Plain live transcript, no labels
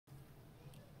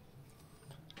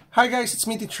Hi guys, it's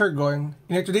me Teacher Gon.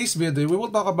 In today's video, we will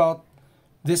talk about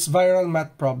this viral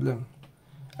math problem.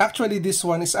 Actually, this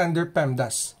one is under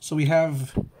PEMDAS. So we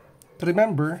have to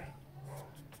remember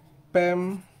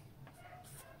PEMDAS.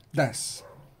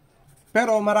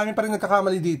 Pero marami pa rin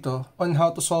nagkakamali dito on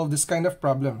how to solve this kind of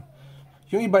problem.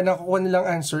 Yung iba nakukuha nilang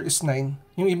answer is 9,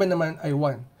 yung iba naman ay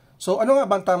 1. So ano nga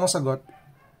ba ang tamang sagot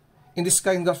in this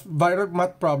kind of viral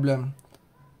math problem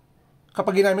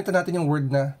kapag ginamit na natin yung word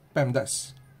na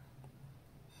PEMDAS?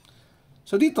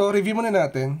 So dito, review muna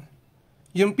natin.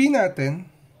 Yung P natin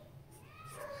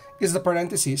is the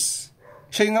parenthesis.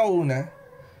 Siya yung nauna.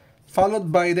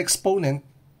 Followed by the exponent.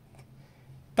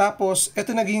 Tapos,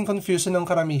 ito naging confusion ng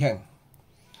karamihan.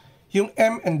 Yung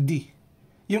M and D.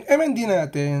 Yung M and D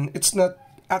natin, it's not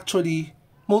actually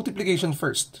multiplication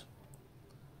first.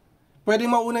 Pwede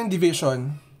mauna yung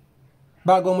division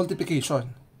bago ang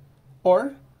multiplication.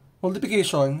 Or,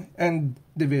 multiplication and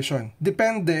division.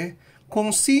 Depende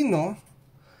kung sino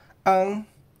ang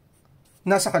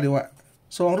nasa kaliwa.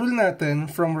 So, ang rule natin,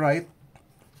 from right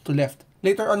to left.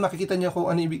 Later on, makikita niyo kung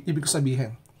ano ibig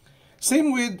sabihin. Same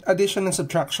with addition and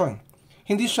subtraction.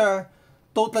 Hindi siya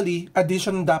totally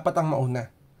addition dapat ang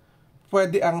mauna.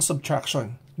 Pwede ang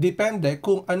subtraction. Depende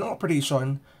kung anong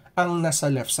operation ang nasa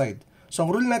left side. So,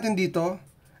 ang rule natin dito,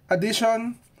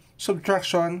 addition,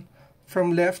 subtraction,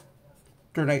 from left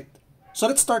to right. So,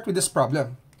 let's start with this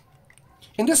problem.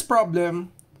 In this problem,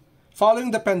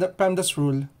 following the PEMDAS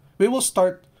rule, we will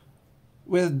start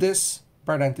with this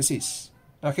parenthesis.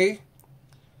 Okay?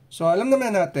 So, alam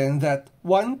naman natin that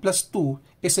 1 plus 2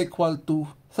 is equal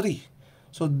to 3.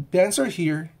 So, the answer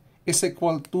here is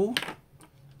equal to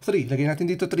 3. Lagyan natin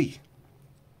dito 3.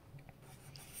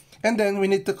 And then,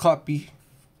 we need to copy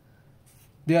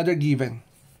the other given.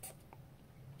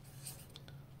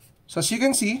 So, as you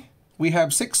can see, we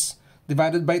have 6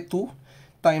 divided by 2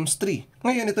 times 3.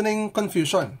 Ngayon, ito na yung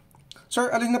confusion. Sir,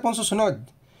 alin na pong susunod?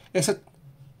 Is it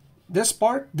this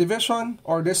part, division,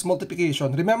 or this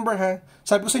multiplication? Remember ha,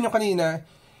 sabi ko sa inyo kanina,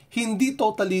 hindi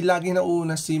totally lagi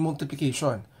nauna si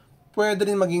multiplication. Pwede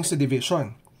rin maging si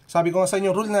division. Sabi ko nga sa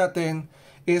inyo, rule natin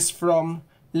is from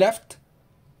left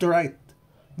to right.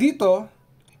 Dito,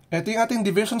 ito yung ating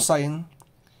division sign.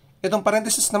 Itong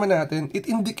parenthesis naman natin, it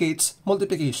indicates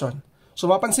multiplication. So,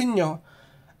 mapansin nyo,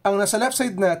 ang nasa left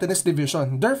side natin is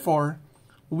division. Therefore,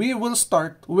 we will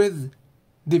start with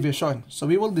division. So,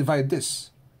 we will divide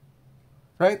this.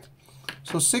 Right?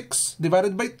 So, 6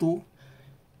 divided by 2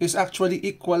 is actually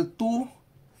equal to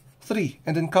 3.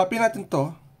 And then, copy natin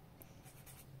to.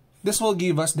 This will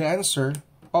give us the answer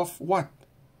of what?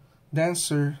 The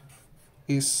answer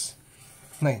is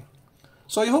 9.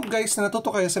 So, I hope guys na natuto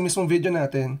kayo sa mismong video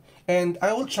natin. And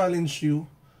I will challenge you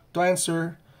to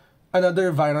answer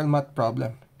another viral math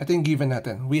problem. Ito yung given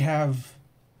natin. We have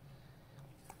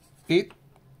 8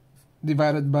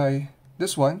 divided by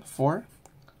this one, 4,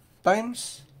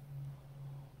 times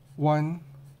 1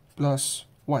 plus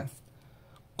 1.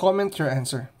 Comment your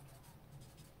answer.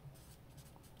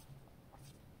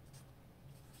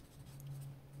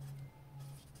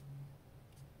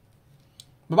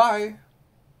 Bye-bye!